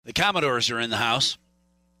The Commodores are in the house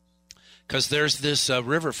because there's this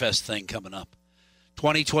Riverfest thing coming up.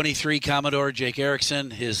 2023 Commodore Jake Erickson,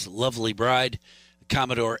 his lovely bride,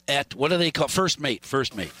 Commodore Et. What do they call First mate.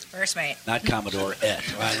 First mate. Not Commodore Et.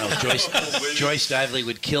 I know Joyce Dively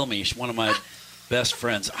would kill me. She's one of my best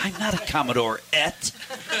friends. I'm not a Commodore Et.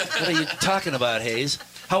 What are you talking about, Hayes?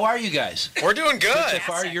 How are you guys? We're doing good. So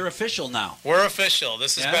far, you're official now. We're official.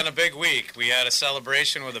 This has been a big week. We had a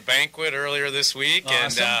celebration with a banquet earlier this week,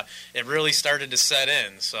 awesome. And it really started to set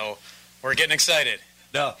in. So we're getting excited.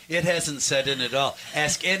 No, it hasn't set in at all.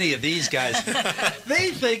 Ask any of these guys.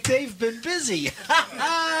 They think they've been busy.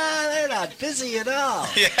 They're not busy at all.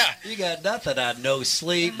 Yeah. You got nothing on. No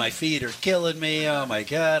sleep. My feet are killing me. Oh, my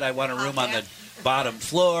God. I want a room on the bottom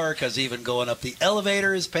floor because even going up the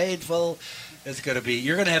elevator is painful. It's going to be.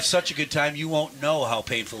 You're going to have such a good time. You won't know how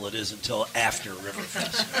painful it is until after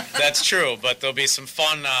Riverfest. That's true, but there'll be some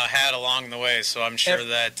fun had along the way. So I'm sure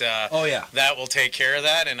that that will take care of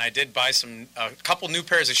that. And I did buy a couple new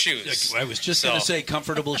pairs of shoes. I was just going to say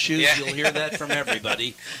comfortable shoes. Yeah. You'll hear that from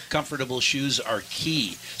everybody. Comfortable shoes are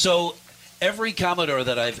key. So every Commodore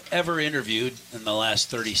that I've ever interviewed in the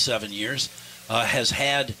last 37 years has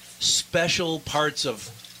had special parts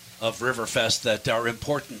of Riverfest that are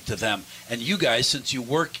important to them. And you guys, since you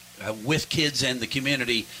work with kids and the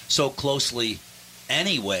community so closely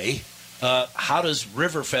anyway, how does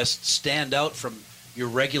Riverfest stand out from your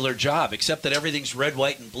regular job? Except that everything's red,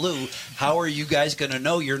 white, and blue. How are you guys going to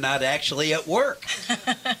know you're not actually at work?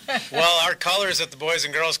 Well, our colors at the Boys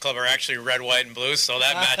and Girls Club are actually red, white, and blue, so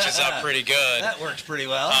that matches up pretty good. That works pretty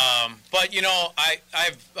well. But,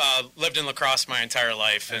 I've lived in La Crosse my entire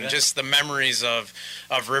life, and just the memories of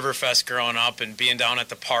Riverfest growing up and being down at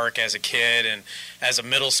the park as a kid and as a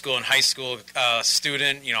middle school and high school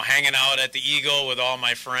student, hanging out at the Eagle with all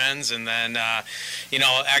my friends. And then,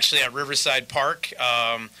 actually at Riverside Park,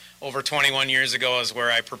 over 21 years ago is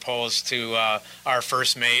where I proposed to our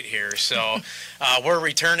first mate here. So we're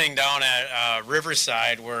returning down at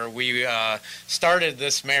Riverside where we started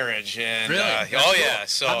this marriage. And, really? Oh, yeah.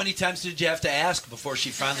 So how many times did you have to ask before she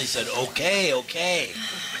finally said, okay?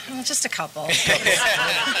 Just a couple.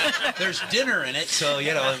 There's dinner in it, so,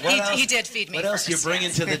 what else? He did feed me What else first, you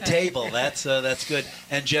bringing to the table? That's good.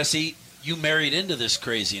 And, Jesse, you married into this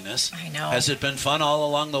craziness. I know. Has it been fun all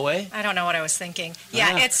along the way? I don't know what I was thinking.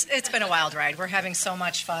 Yeah, it's been a wild ride. We're having so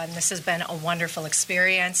much fun. This has been a wonderful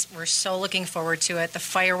experience. We're so looking forward to it. The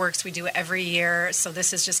fireworks we do every year, so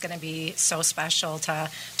this is just going to be so special to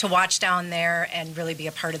watch down there and really be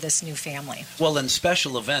a part of this new family. Well, and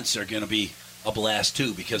special events are going to be a blast,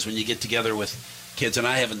 too, because when you get together with kids, and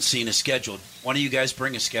I haven't seen a schedule. One of you guys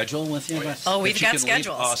bring a schedule with you? Oh, we've got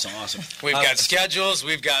schedules. Awesome. We've got schedules,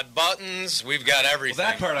 we've got buttons, we've got everything.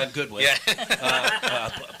 Well, that part I'm good with.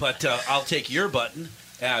 Yeah. But I'll take your button,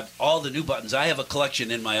 all the new buttons. I have a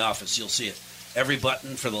collection in my office. You'll see it. Every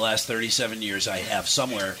button for the last 37 years I have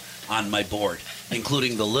somewhere on my board,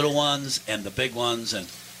 including the little ones and the big ones,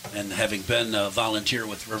 and having been a volunteer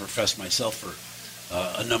with Riverfest myself for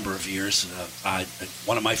a number of years,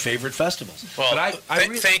 one of my favorite festivals. Well, but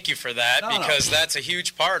thank you for that, because that's a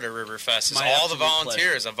huge part of Riverfest. Is all the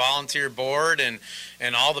volunteers, a volunteer board, and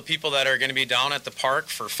all the people that are going to be down at the park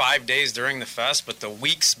for 5 days during the fest, but the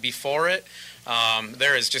weeks before it,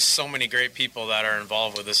 there is just so many great people that are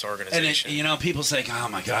involved with this organization. And people say, oh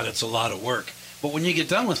my God, it's a lot of work. But when you get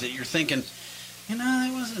done with it, you're thinking,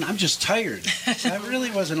 I'm just tired. That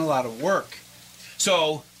really wasn't a lot of work.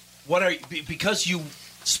 So, because you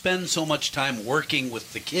spend so much time working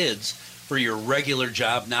with the kids for your regular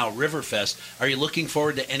job now, Riverfest, are you looking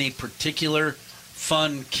forward to any particular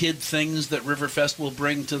fun kid things that Riverfest will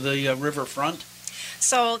bring to the riverfront?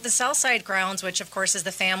 So the South Side Grounds, which of course is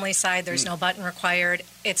the family side, there's no button required.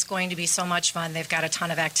 It's going to be so much fun. They've got a ton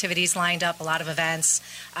of activities lined up, a lot of events.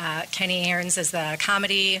 Kenny Aarons is the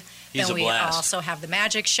comedy. He's then a we blast. also have the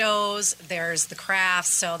magic shows. There's the crafts.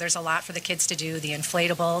 So there's a lot for the kids to do, the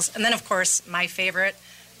inflatables. And then, of course, my favorite,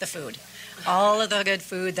 the food. All of the good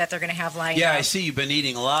food that they're going to have lined up. Yeah, I see you've been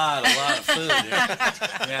eating a lot of food.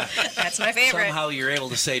 Yeah. That's my favorite. Somehow you're able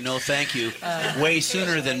to say no thank you way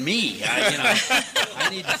sooner than me. I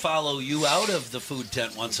need to follow you out of the food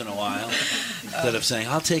tent once in a while instead of saying,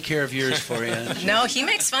 I'll take care of yours for you. No, he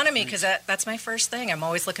makes fun of me because that's my first thing. I'm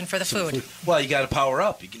always looking for the food. Well, you got to power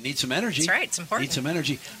up. You need some energy. That's right. It's important. Need some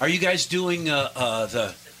energy. Are you guys doing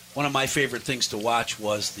one of my favorite things to watch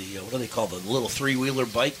was the, what do they call, the little three-wheeler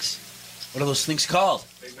bikes? What are those things called?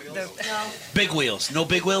 Big wheels. No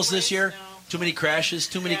big wheels this year? No. Too many crashes?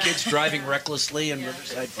 Too many kids driving recklessly in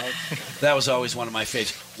Riverside Park? That was always one of my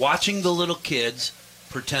faves. Watching the little kids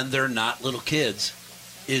pretend they're not little kids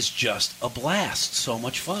is just a blast. So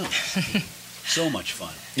much fun. So much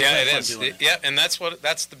fun. Yeah, it is. Yeah, and that's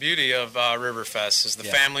the beauty of Riverfest is the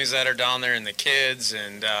families that are down there and the kids,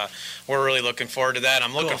 and we're really looking forward to that.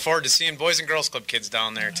 I'm looking forward to seeing Boys and Girls Club kids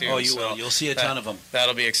down there too. Oh, you will. You'll see a ton of them.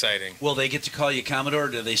 That'll be exciting. Will they get to call you Commodore, or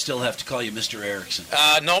do they still have to call you Mr. Erickson?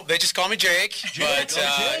 Nope, they just call me Jake. But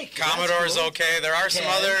Jake. Commodore's okay. There are some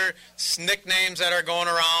other nicknames that are going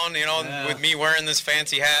around, with me wearing this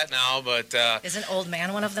fancy hat now. But isn't Old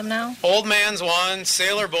Man one of them now? Old Man's one.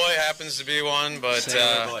 Sailor Boy happens to be one, but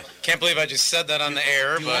can't believe I just said that on the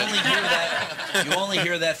air. You only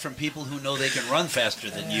hear that from people who know they can run faster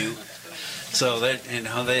than you. So there's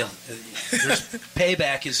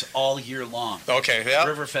payback is all year long. Okay, yeah.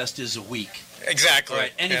 Riverfest is a week. Exactly.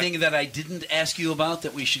 Right. Anything that I didn't ask you about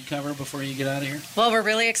that we should cover before you get out of here? Well, we're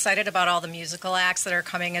really excited about all the musical acts that are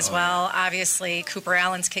coming as well. Obviously, Cooper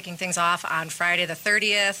Allen's kicking things off on Friday the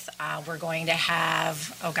 30th. We're going to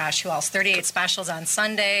have, who else? 38 Specials on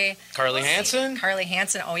Sunday. Carly Hansen.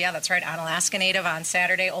 Oh, yeah, that's right. On Alaska Native on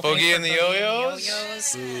Saturday. Boogie and the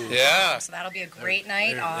Yo-Yos. Yeah. So that'll be a great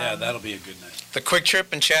night. Yeah, that'll be a good night. The Quick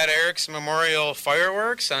Trip and Chad Erickson Memorial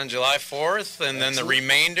Fireworks on July 4th, and then the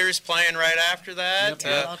Remainders playing right after that.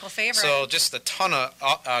 Local favorite. So just a ton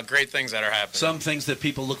of great things that are happening. Some things that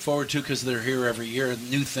people look forward to because they're here every year.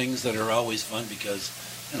 New things that are always fun because,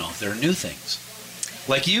 they're new things.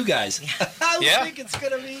 Like you guys. I think it's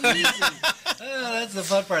going to be easy. That's the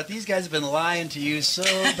fun part. These guys have been lying to you so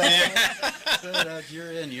bad. But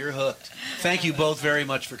you're in. You're hooked. Thank you both very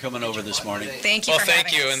much for coming over this morning. Thank you for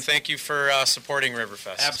having us. And thank you for supporting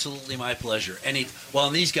Riverfest. Absolutely my pleasure. And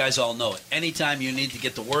these guys all know it. Anytime you need to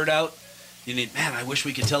get the word out, I wish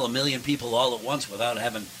we could tell 1 million people all at once without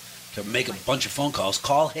having to make a bunch of phone calls.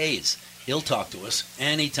 Call Hayes. He'll talk to us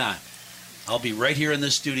anytime. I'll be right here in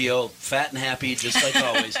this studio, fat and happy, just like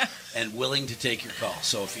always, and willing to take your call.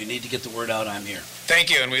 So if you need to get the word out, I'm here. Thank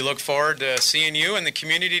you, and we look forward to seeing you and the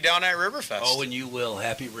community down at Riverfest. Oh, and you will.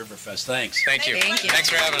 Happy Riverfest. Thanks. Thank you. Thank you. Thanks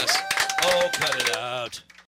for having us. Oh, cut it out.